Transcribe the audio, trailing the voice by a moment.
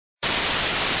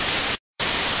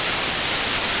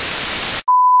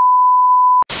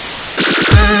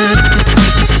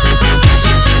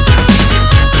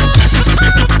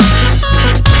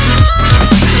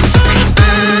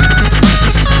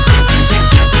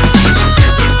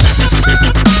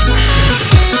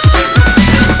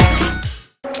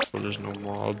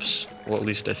Well, at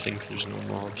least I think there's no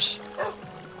mobs.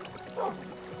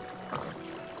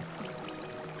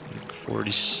 Like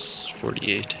 40,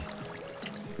 48.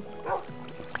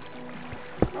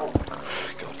 Got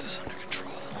this under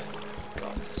control.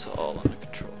 Got this all under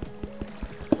control.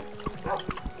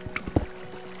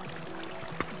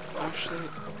 Actually...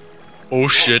 Oh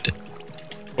shit.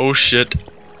 Oh shit.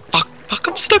 Fuck, fuck,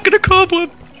 I'm stuck in a cobweb!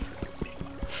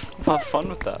 Have fun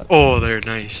with that. Oh, they're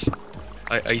nice.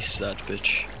 I iced that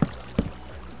bitch.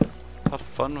 Have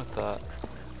fun with that.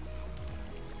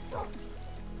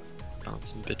 Found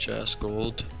some bitch ass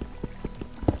gold.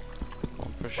 Well,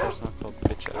 I'm pretty sure it's not called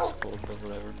bitch ass gold, but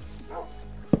whatever.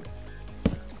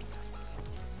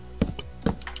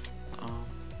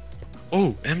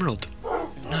 Oh, emerald!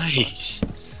 Nice!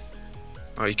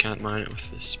 Oh, you can't mine it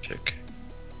with this pick.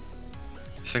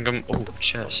 I think I'm. Oh,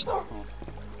 chest. Oh.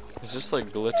 It's just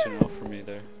like glitching out for me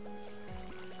there.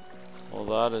 Well,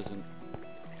 that isn't.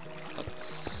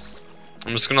 That's.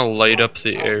 I'm just gonna light up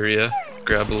the area,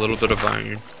 grab a little bit of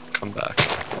iron, come back.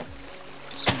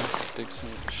 Just gonna dig some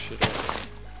shit out.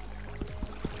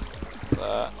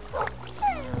 That.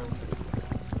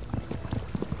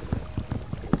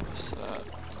 What's that?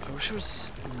 I wish it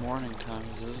was morning time,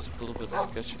 because this is a little bit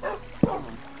sketchy.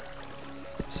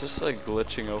 It's just like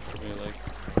glitching out for me, like.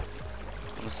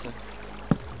 Honestly.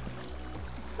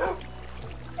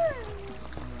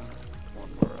 One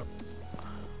more up.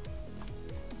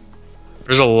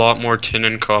 There's a lot more tin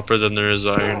and copper than there is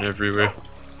iron everywhere.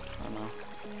 I know.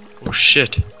 Oh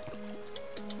shit.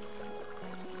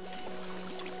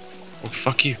 Oh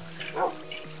fuck you.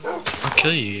 I'll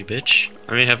kill you, you bitch.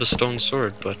 I may have a stone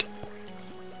sword, but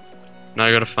now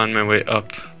I gotta find my way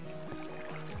up.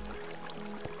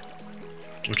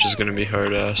 Which is gonna be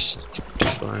hard ass to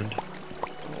find.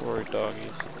 Don't worry,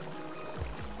 doggies.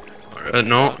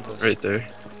 No, right there.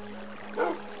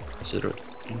 Is it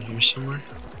in here somewhere?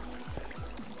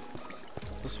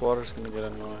 This water's gonna get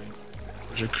annoying.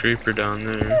 There's a creeper down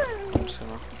there. I'm just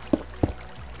gonna.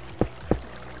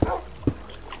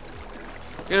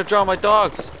 You're gonna draw my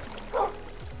dogs!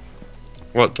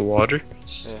 What, the water?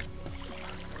 Yeah.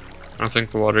 I don't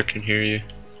think the water can hear you.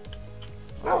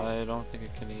 I don't think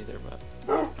it can either, but.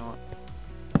 You know what?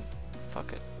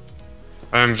 Fuck it.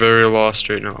 I'm very lost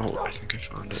right now. Oh, I think I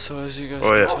found it. So as you guys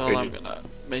Oh, can yeah, tell, good. I'm gonna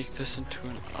make this into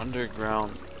an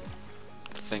underground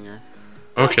thinger.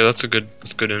 Okay, that's good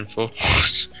info.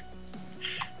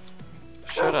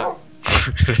 Shut up.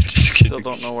 Just kidding. Still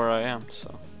don't know where I am,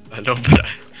 so. I know, but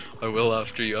I will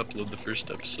after you upload the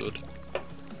first episode.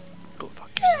 Go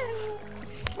fuck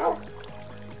yourself.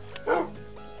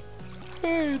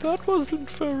 Hey, that wasn't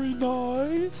very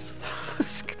nice.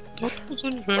 That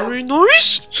wasn't very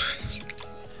nice.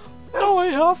 Now I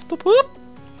have to poop.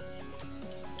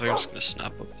 I'm just gonna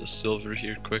snap up the silver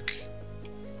here quick.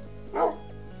 Gonna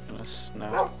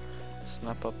snap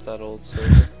up that old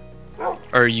silver.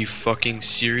 Are you fucking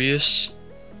serious?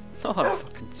 No, I'm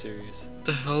fucking serious. What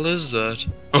the hell is that?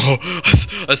 Oh,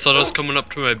 I thought I was coming up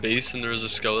to my base and there was a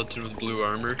skeleton with blue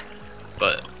armor,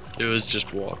 but it was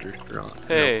just water.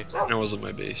 Hey. No, it wasn't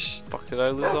my base. Fuck, did I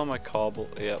lose all my cobble?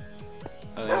 Yep.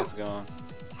 I think it's gone.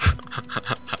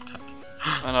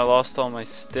 And I lost all my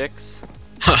sticks.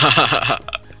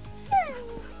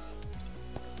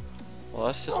 Well,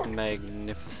 that's just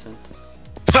magnificent.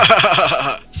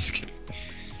 Just kidding.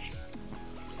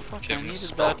 Fuck, Okay, I I'm gonna needed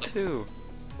smelt that it. too.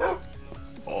 I'm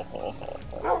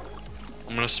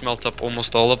gonna smelt up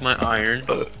almost all of my iron.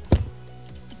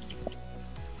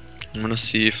 I'm gonna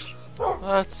see if.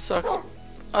 That sucks.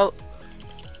 Oh,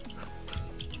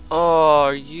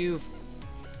 are you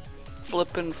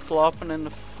flippin' flopping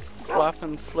and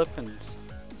flapping flippins?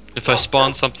 If I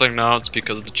spawn something now, it's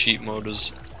because the cheat mode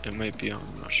is. It might be on.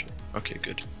 I'm not sure. Okay,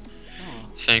 good. Oh.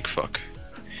 Thank fuck.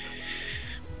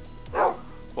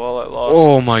 Well, I lost.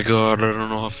 Oh my god, I don't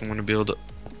know if I'm gonna be able to.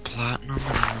 Platinum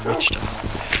or reach down.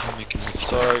 I'm making it.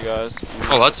 Sorry, guys.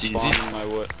 Oh, that's easy. Spawning my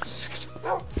wood.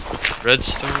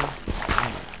 Redstone.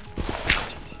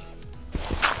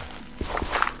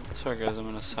 Sorry, guys. I'm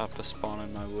gonna have to spawn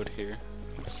in my wood here.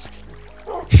 Just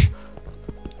kidding.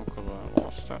 Because I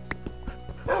lost it.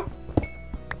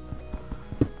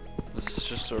 This is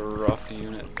just a rough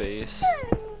unit base.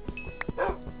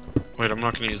 Wait, I'm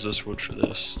not gonna use this wood for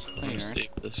this. I'm No, gonna you save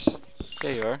this. Yeah,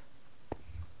 you are.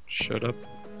 Shut up.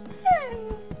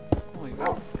 Oh, you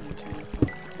got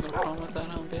no problem with that,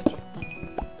 huh, bitch?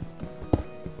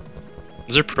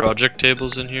 Is there project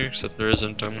tables in here? Because if there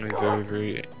isn't, I'm gonna be very,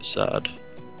 very sad.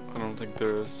 I don't think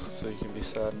there is, so you can be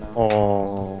sad now.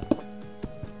 Oh.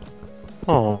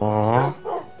 Aww.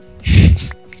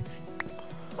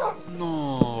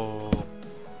 No.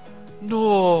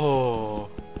 No.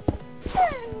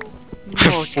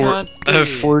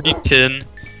 40 tin,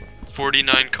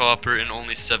 49 copper, and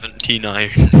only 17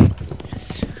 iron.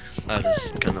 That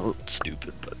is kind of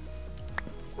stupid, but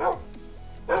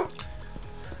I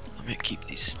might keep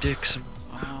these sticks.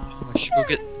 I should go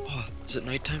get. Oh, is it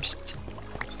nighttime?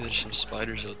 There's some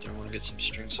spiders out there. I want to get some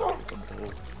string so I can make a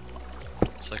bowl.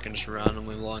 So I can just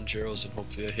randomly launch arrows and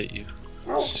hopefully I hit you.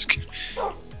 Just kidding.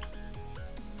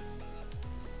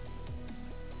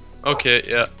 Okay,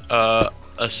 yeah.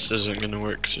 This isn't gonna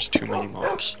work 'cause there's too many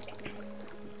mobs.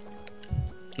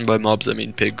 And by mobs I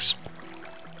mean pigs.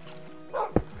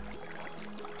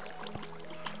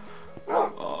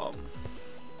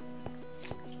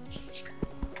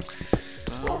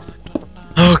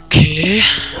 Okay.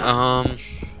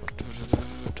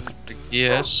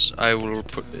 Yes, I will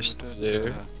put this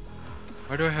there.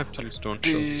 Why do I have two stone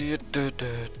shovels?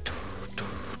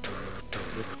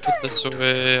 Put this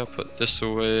away, I'll put this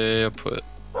away, I'll put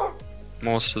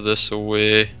most of this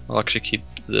away. I'll actually keep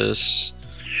this.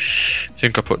 I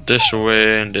think I'll put this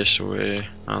away and this away.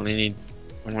 I only need,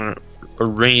 I want to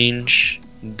arrange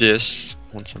this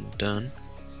once I'm done.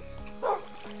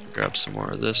 Grab some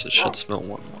more of this, it should smell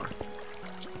one more.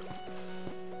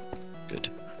 Good.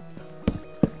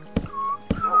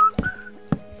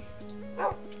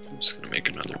 I'm just gonna make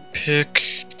another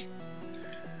pick.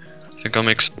 I think I'll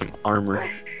make some armor.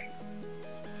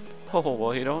 Oh,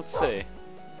 well, you don't say.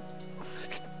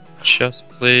 Chest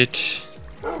plate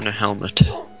and a helmet.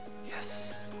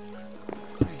 Yes.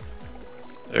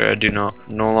 There, I do no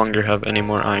longer have any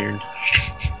more iron.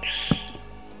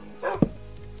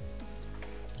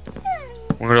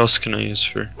 What else can I use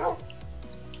for?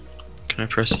 Can I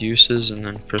press uses and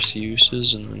then press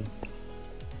uses and then?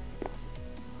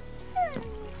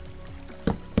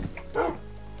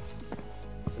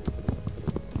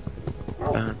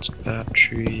 Advanced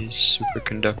batteries,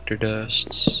 superconductor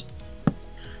dusts.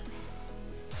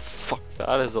 Fuck,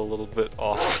 that is a little bit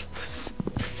off.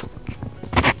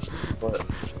 What?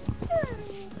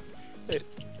 Wait.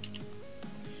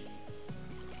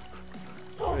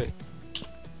 Wait.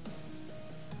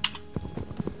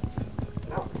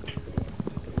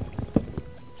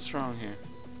 What's wrong here?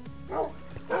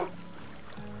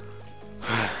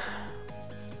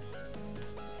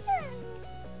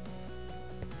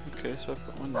 Okay, so I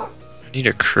put one I need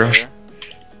a crush.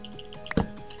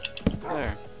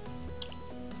 There.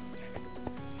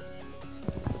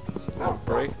 I'll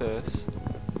break this.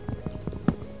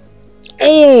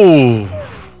 Oh! What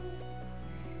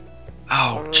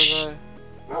Ouch. did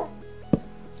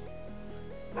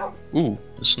Ooh,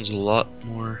 this one's a lot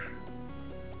more.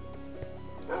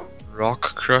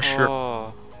 Rock crusher.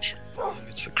 Oh.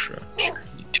 It's a crusher.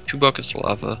 2 buckets of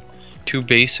lava, 2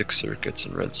 basic circuits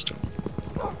and redstone,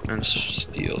 and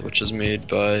steel, which is made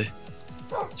by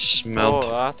smelt.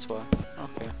 Oh, that's why.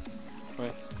 Okay.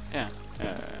 Wait. Yeah.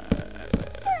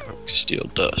 Steel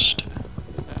dust.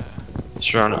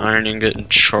 Surround iron ingot and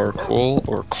charcoal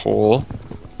or coal.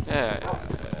 Yeah.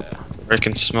 I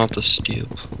can smelt a steel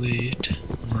plate.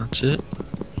 And that's it.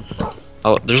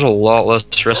 Oh, there's a lot less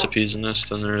recipes in this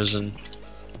than there is in.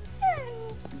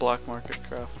 Black market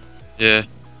craft. Yeah.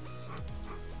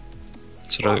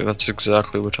 That's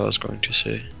exactly what I was going to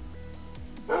say.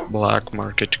 Black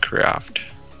market craft.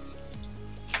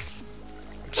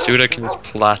 Let's see what I can use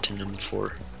platinum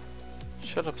for.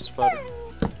 Shut up, spider.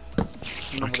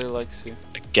 Nobody likes you.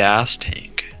 A gas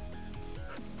tank.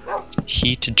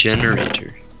 Heat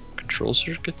generator. Control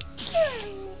circuit.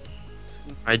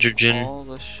 Hydrogen. All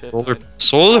the shit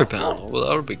Solar panel. Well,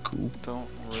 that would be cool. don't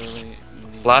really need.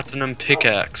 Platinum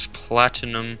pickaxe.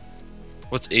 Platinum.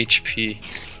 What's HP?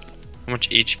 How much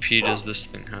HP does this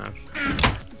thing have?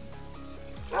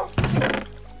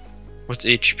 What's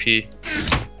HP?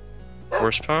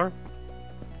 Horsepower?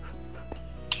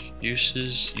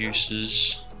 Uses.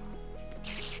 Useless.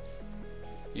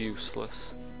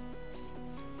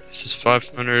 This is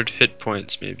 500 hit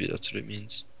points, maybe that's what it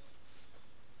means.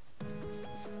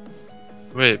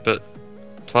 Wait, but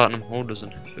platinum hull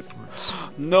doesn't have hit points.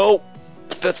 No!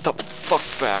 Get the fuck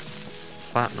back.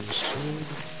 Platinum sword,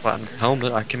 platinum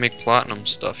helmet. I can make platinum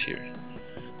stuff here.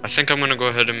 I think I'm gonna go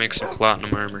ahead and make some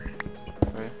platinum armor.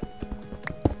 Right.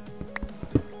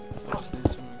 I just need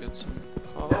to get some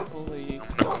cobble.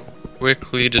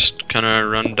 Quickly, just kind of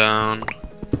run down.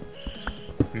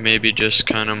 Maybe just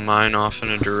kind of mine off in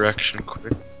a direction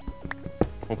quick.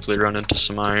 Hopefully run into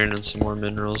some iron and some more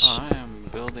minerals. I am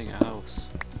building a house.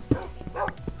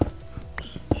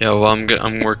 Yeah, well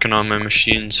I'm working on my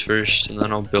machines first, and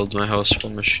then I'll build my house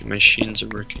while my machines are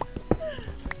working.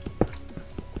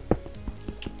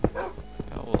 Yeah,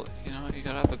 well, you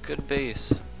gotta have a good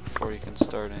base before you can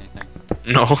start anything.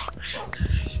 No.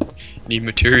 need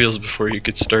materials before you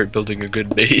could start building a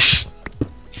good base.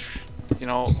 You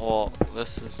know, well,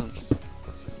 this isn't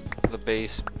the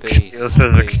base. This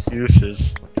has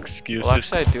excuses. Excuses. Well,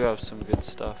 actually, I do have some good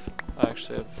stuff. I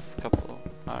actually have a couple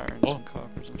of irons and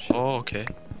coppers and shit. Oh, okay.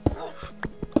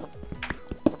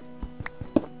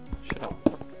 Shut up.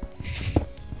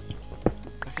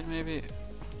 I can maybe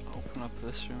open up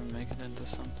this room and make it into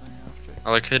something after.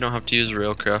 I like how you don't have to use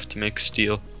railcraft to make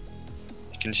steel.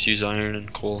 You can just use iron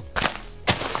and coal.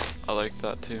 I like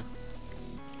that too.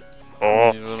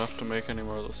 Oh. You don't have to make any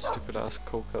more of those stupid ass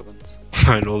coke ovens.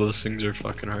 I know those things are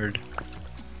fucking hard.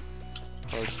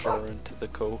 Hardcore into the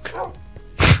coke.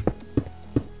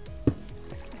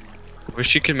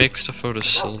 Wish you could make stuff out of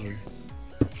silver.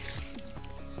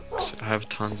 'Cause I have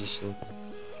tons of silver.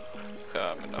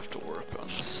 Yeah, I'm gonna have to work on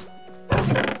this.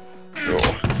 Yo.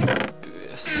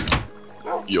 Yes.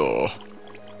 Yo.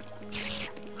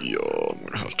 Yo, I'm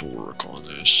gonna have to work on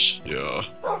this. Yeah.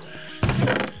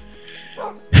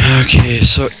 Okay,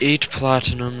 so 8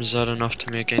 platinum, is that enough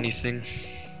to make anything?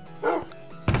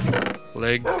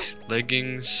 Leggings.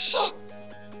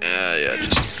 Yeah,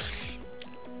 just.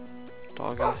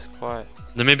 Doggy's quiet.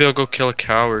 Then maybe I'll go kill a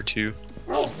cow or two.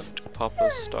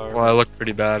 Papa's starving. Well, I look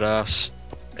pretty badass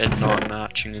and not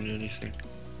matching in anything.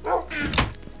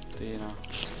 Do you know?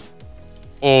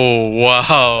 Oh,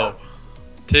 wow.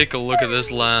 Take a look at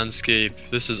this landscape.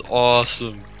 This is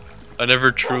awesome. I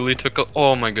never truly took a.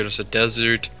 Oh my goodness, a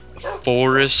desert, a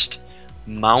forest,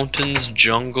 mountains,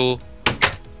 jungle,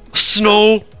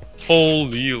 snow.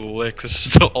 Holy lick, this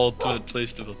is the ultimate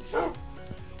place to build.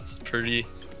 It's pretty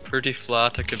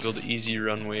flat. I could build an easy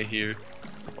runway here.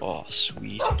 Oh,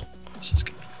 sweet. This is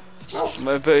good.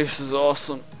 My base is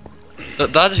awesome.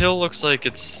 That hill looks like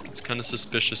it's kind of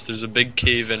suspicious. There's a big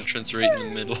cave entrance right in the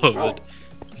middle of it.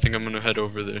 I think I'm gonna head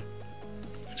over there.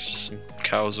 There's just some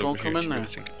cows Don't over come here in too, there. I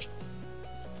think.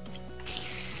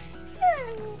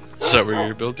 Is that where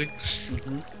you're building?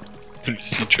 Mm-hmm. You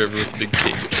see Trevor with a big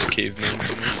caveman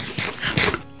coming.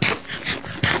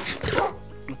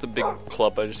 With a big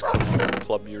club, I just come up and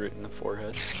club you right in the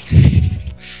forehead.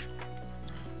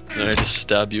 Then I just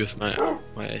stab you with my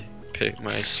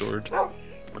sword,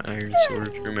 my iron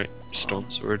sword or my stone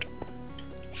sword.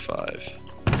 5.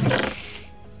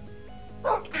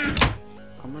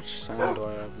 How much sand do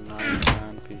I have? 9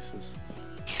 sand pieces.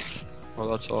 Well,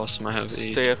 that's awesome. I have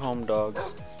 8. Stay at home,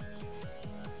 dogs.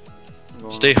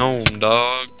 Stay home,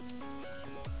 dog.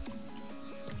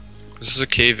 This is a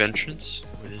cave entrance.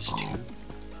 It is too.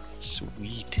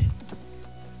 Sweet.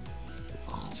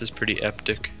 This is pretty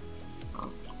epic.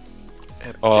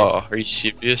 Oh, are you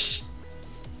serious?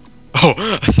 Oh,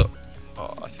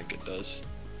 I think it does.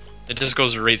 It just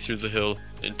goes right through the hill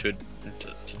into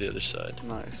the other side.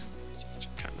 Nice. It's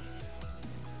kind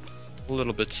of a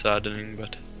little bit saddening,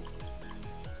 but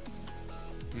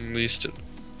at least it.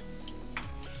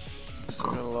 There's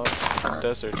a lot of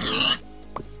desert here.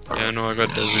 Yeah, I know I got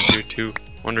desert here too.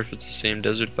 Wonder if it's the same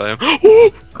desert biome.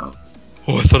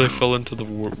 Oh, I thought I fell into the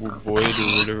void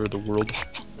or whatever, the world.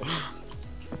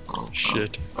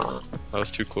 Shit. That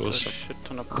was too close. There's a shit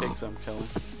ton of pigs I'm killing.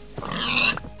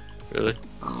 Really?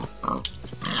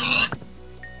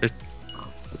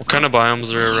 What kind of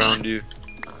biomes are around you?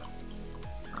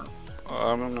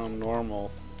 I'm in a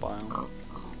normal biome.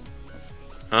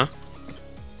 Huh?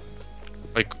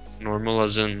 Like normal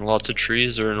as in lots of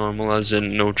trees, or normal as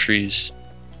in no trees?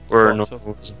 Or Lots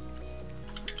normal as in...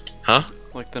 Huh?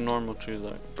 Like the normal trees,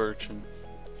 like birch and...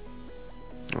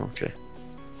 Okay.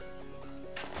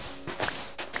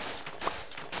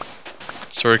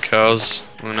 Sorry cows,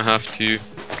 I'm gonna have to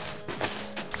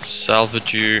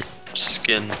salvage your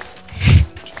skin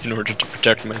in order to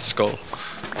protect my skull.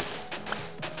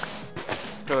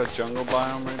 Got a jungle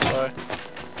biome right by.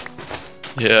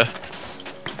 Yeah.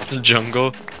 A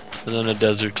jungle, and then a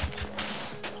desert.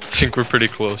 I think we're pretty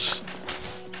close.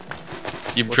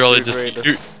 You What's probably your just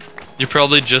greatest? you're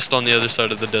probably just on the other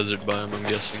side of the desert biome, I'm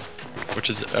guessing, which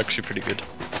is actually pretty good.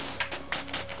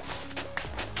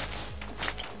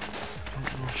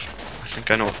 I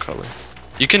think I know what color.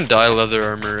 You can dye leather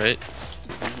armor, right?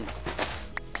 Mhm.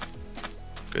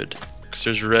 Good. Because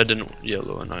there's red and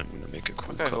yellow, and I'm gonna make a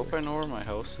cool Okay, I color. hope I know where my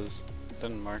house is.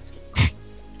 Didn't mark it.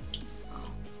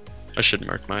 I should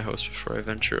mark my house before I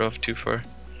venture off too far.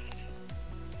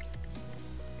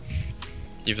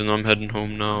 Even though I'm heading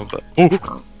home now, but oh,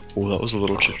 that was a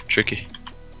little tricky.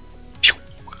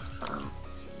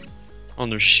 Oh,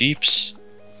 and there's sheeps.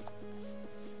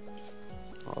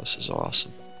 Oh, this is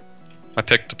awesome. I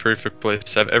picked the perfect place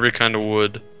to have every kind of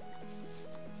wood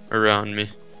around me.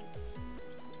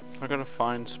 I gotta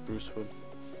find spruce wood.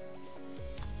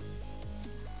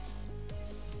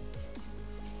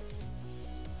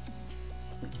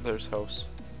 There's house.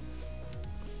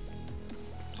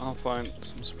 I'll find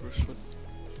some spruce wood.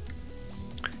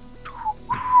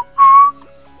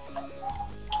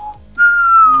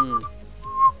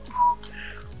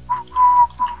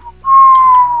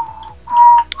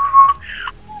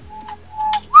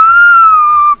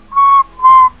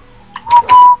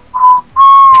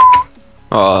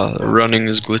 Running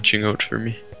is glitching out for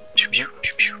me.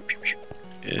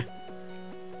 Yeah.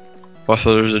 I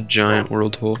thought there was a giant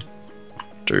world hole.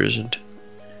 There isn't.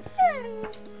 I'm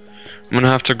gonna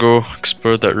have to go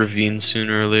explore that ravine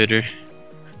sooner or later.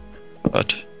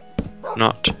 But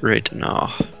not right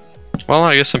now. Well,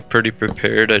 I guess I'm pretty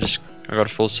prepared. I got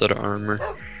a full set of armor.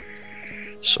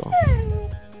 So,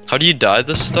 how do you dye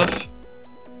this stuff?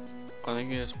 I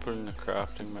think you just put it in the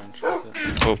crafting bench with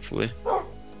it. Hopefully.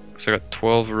 So I got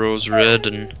 12 rose red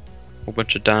and a whole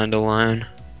bunch of dandelion.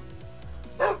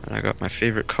 And I got my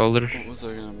favorite color. What was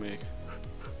I gonna make?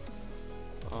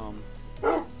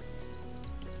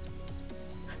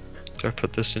 Do I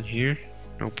put this in here?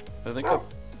 Nope. I think a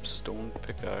stone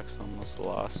pickaxe almost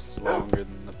lasts longer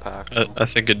than the pack. I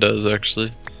think it does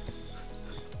actually.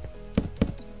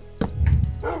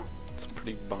 It's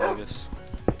pretty bungus.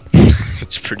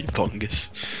 It's pretty bungus.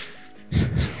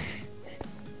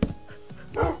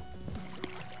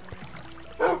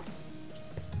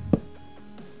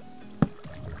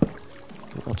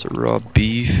 Lots of raw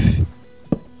beef.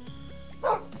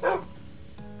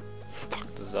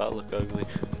 Fuck, does that look ugly?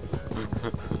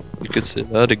 You could say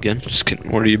that again. Just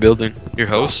kidding. What are you building? Your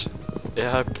house?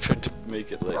 Yeah, I tried to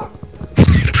make it like...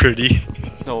 Pretty.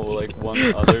 No, like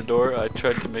one other door. I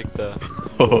tried to make the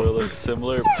door look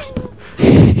similar, but...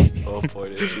 Oh boy,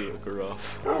 did she look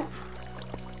rough.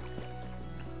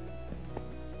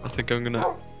 I think I'm gonna...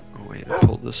 Oh wait, I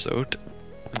pulled this out.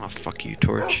 Oh fuck you,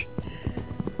 torch.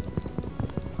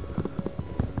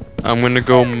 I'm gonna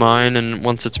go mine, and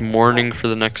once it's morning for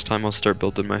the next time, I'll start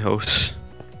building my house.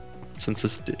 Since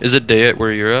it's... Is it day at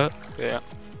where you're at? Yeah.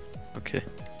 Okay.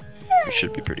 We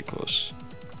should be pretty close.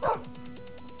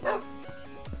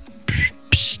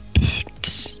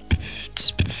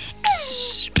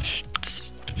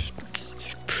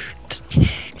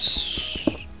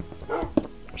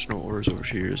 There's no ores over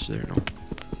here, is there? No.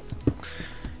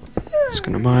 Just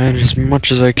gonna mine as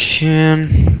much as I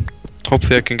can.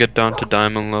 Hopefully I can get down to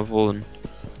diamond level and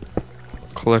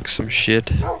collect some shit.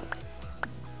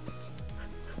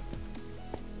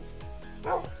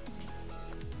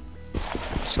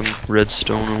 Some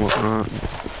redstone and whatnot.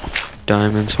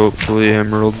 Diamonds, hopefully,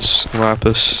 emeralds,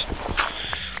 lapis.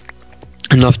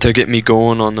 Enough to get me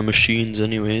going on the machines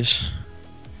anyways.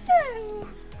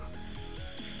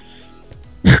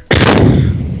 I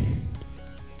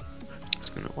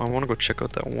want to go check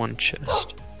out that one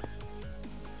chest.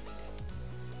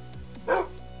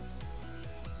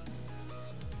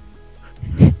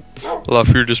 Well, if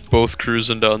you're just both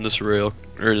cruising down this rail,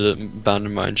 or the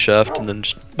abandoned mine shaft, and then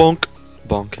just bonk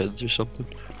heads or something.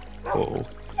 Whoa.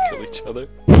 Kill each other.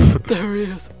 There he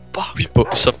is.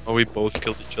 Somehow we both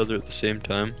killed each other at the same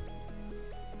time.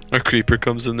 A creeper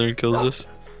comes in there and kills us.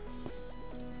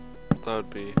 That would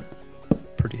be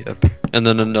pretty epic. And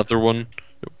then another one,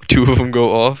 two of them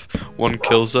go off. One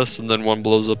kills us, and then one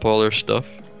blows up all our stuff.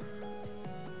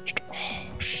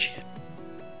 Oh shit!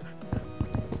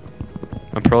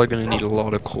 I'm probably gonna need a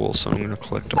lot of coal, so I'm gonna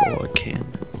collect all I can.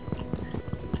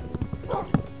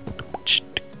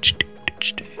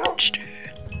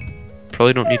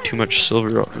 Probably don't need too much silver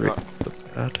right off the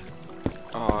bat.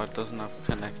 Oh, it doesn't have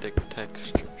connected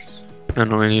textures. I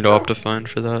know I need Optifine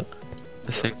for that.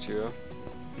 I think. What you have?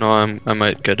 No, I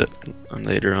might get it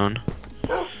later on.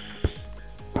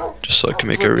 Just so I can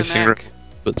make everything a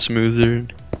bit smoother.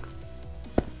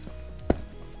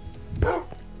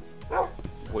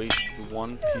 Waste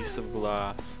one piece of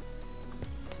glass.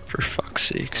 For fuck's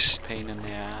sakes. That's a pain in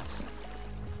the ass.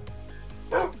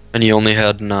 And you only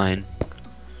had 9.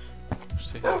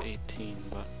 Actually had 18,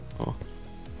 but...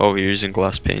 Oh, you're using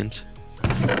glass panes.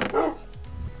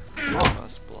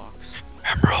 Glass blocks.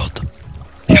 Emerald!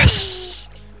 Yes!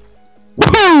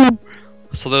 Woo!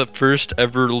 So the first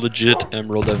ever legit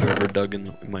emerald I've ever dug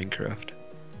in Minecraft.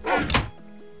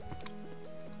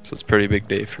 So it's a pretty big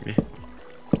day for me.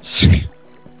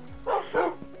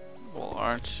 Well,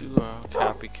 aren't you a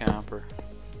cappy camper?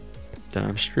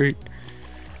 Damn straight.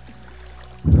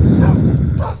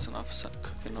 That's enough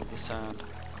cooking of the sand.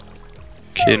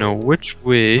 Okay, now which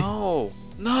way No!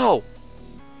 No!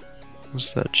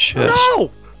 was that chest? No!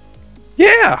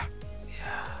 Yeah!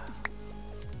 Yeah.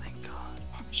 Thank God.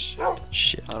 Oh,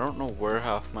 shit. I don't know where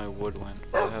half my wood went,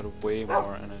 but I had way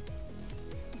more in it.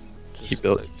 He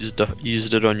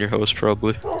used it on your house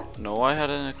probably. No, I had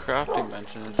it in a crafting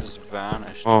bench and it just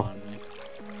vanished Oh. on me.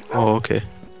 Oh, okay.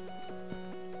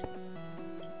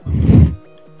 Make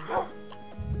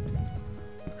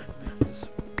this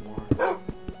more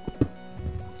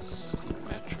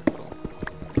symmetrical.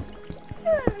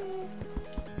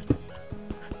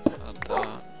 Add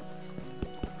that.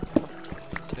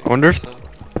 Take I wonder if this out.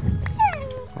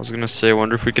 I was gonna say, I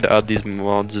wonder if we could add these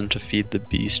mods in to feed the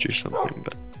beast or something,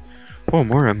 but oh,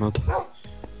 more emerald.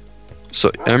 So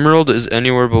emerald is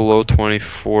anywhere below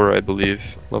 24, I believe.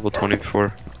 Level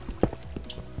 24.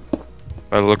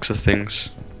 By the looks of things.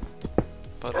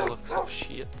 By the looks of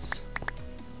shits.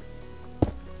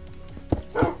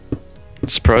 I'm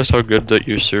surprised how good that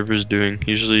your server's doing.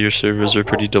 Usually your servers are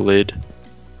pretty delayed.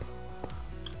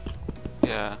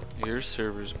 Yeah, your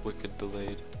server's wicked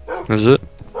delayed. Is it?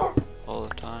 All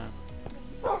the time.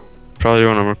 Probably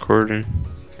when I'm recording.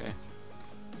 Okay.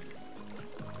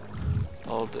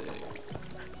 All day.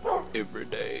 Every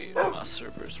day, my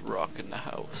server's rocking the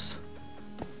house.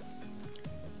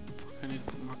 Fuck, I need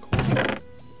to put more coal.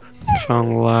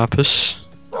 Found lapis.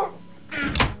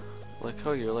 Like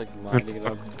how you're like mining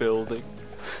a building.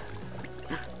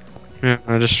 Yeah,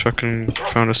 I just fucking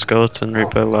found a skeleton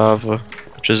right by lava,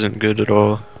 which isn't good at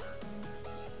all.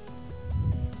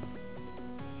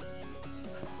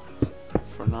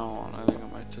 For now on, I think I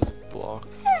might just block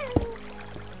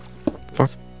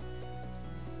Fuck.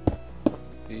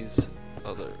 these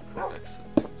other exit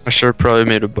things. I sure probably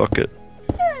made a bucket.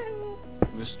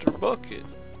 Mr. Bucket.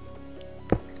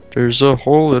 There's a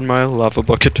hole in my lava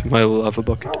bucket,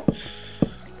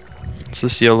 What's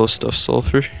this yellow stuff?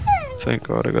 Sulfur? Thank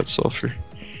God I got sulfur.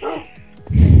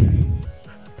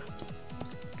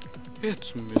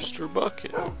 It's Mr.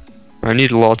 Bucket. I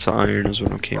need lots of iron is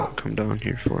what I can't come down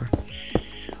here for.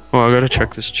 Oh, I gotta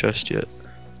check this chest yet.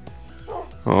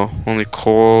 Oh, only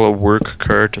coal, a work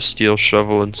cart, a steel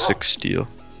shovel, and 6 steel.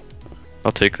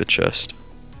 I'll take the chest.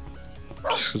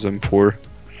 Just because I'm poor.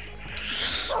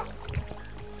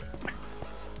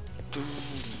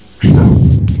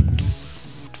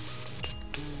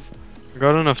 I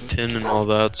got enough tin and all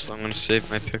that, so I'm gonna save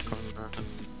my pick on that.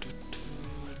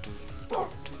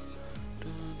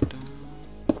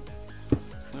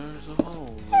 There's a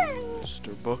hole in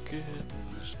Mr. Bucket,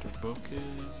 Mr. Bucket,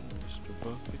 Mr.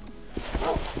 Bucket.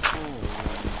 Hole in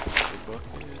Mr.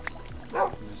 Bucket,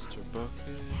 Mr.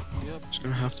 Bucket. Yep. Just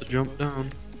gonna have to jump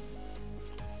down.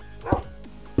 There's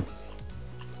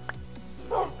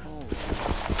a hole in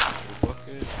Mr.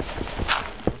 Bucket.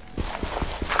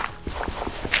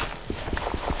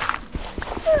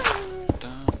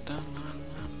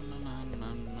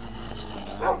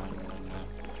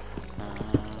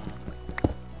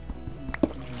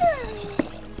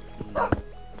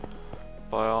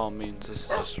 By all means, this is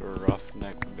just a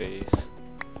roughneck base.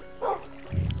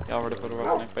 Y'all ready for the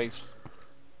roughneck base?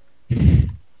 Y'all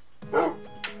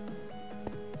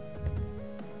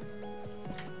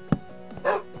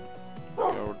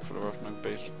ready for the roughneck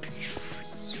base?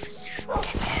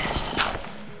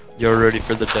 You're ready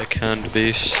for the deckhand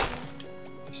base.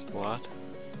 What?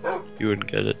 You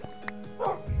wouldn't get it.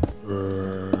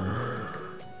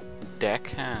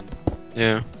 Deckhand.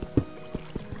 Yeah.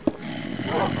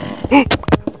 That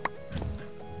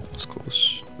was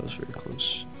close. That was very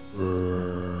close.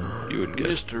 You wouldn't get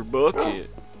it. Mr. Bucket.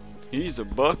 He's a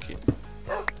bucket.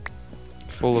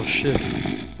 Full of shit.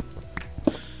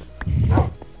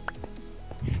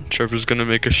 Trevor's gonna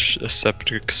make a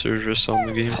septic service on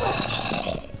the game.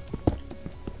 How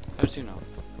did you know?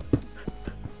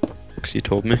 Because he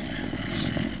told me.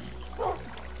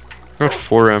 I got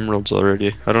 4 emeralds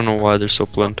already. I don't know why they're so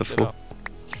plentiful.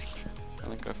 I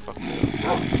think I fucked it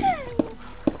up.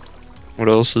 What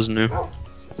else is new?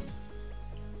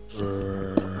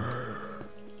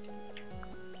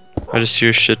 I just hear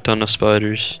a shit ton of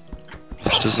spiders,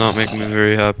 which does not make me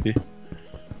very happy.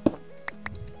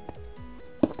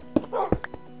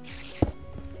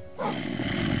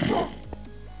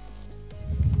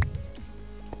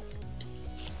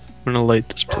 I'm gonna light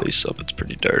this place up, it's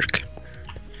pretty dark.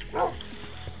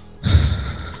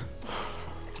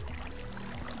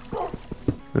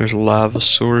 There's a lava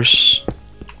source.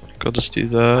 I'll just do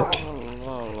that.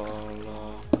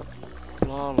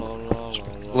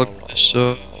 Look this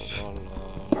up.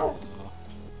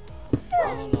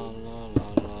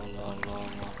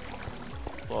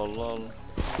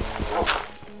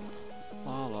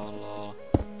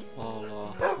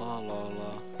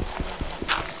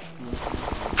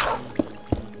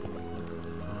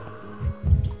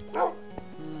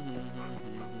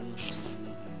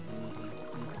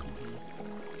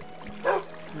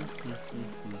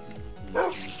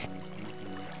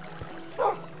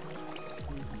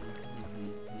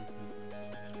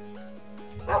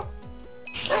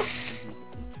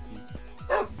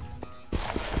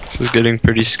 getting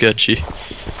pretty sketchy.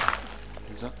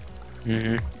 Is that?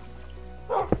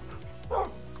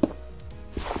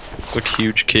 It's like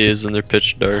huge caves and they're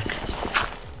pitch dark.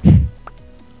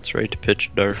 It's right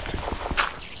pitch dark.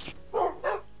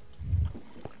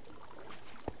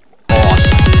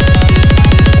 Awesome.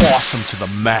 Awesome to the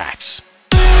max.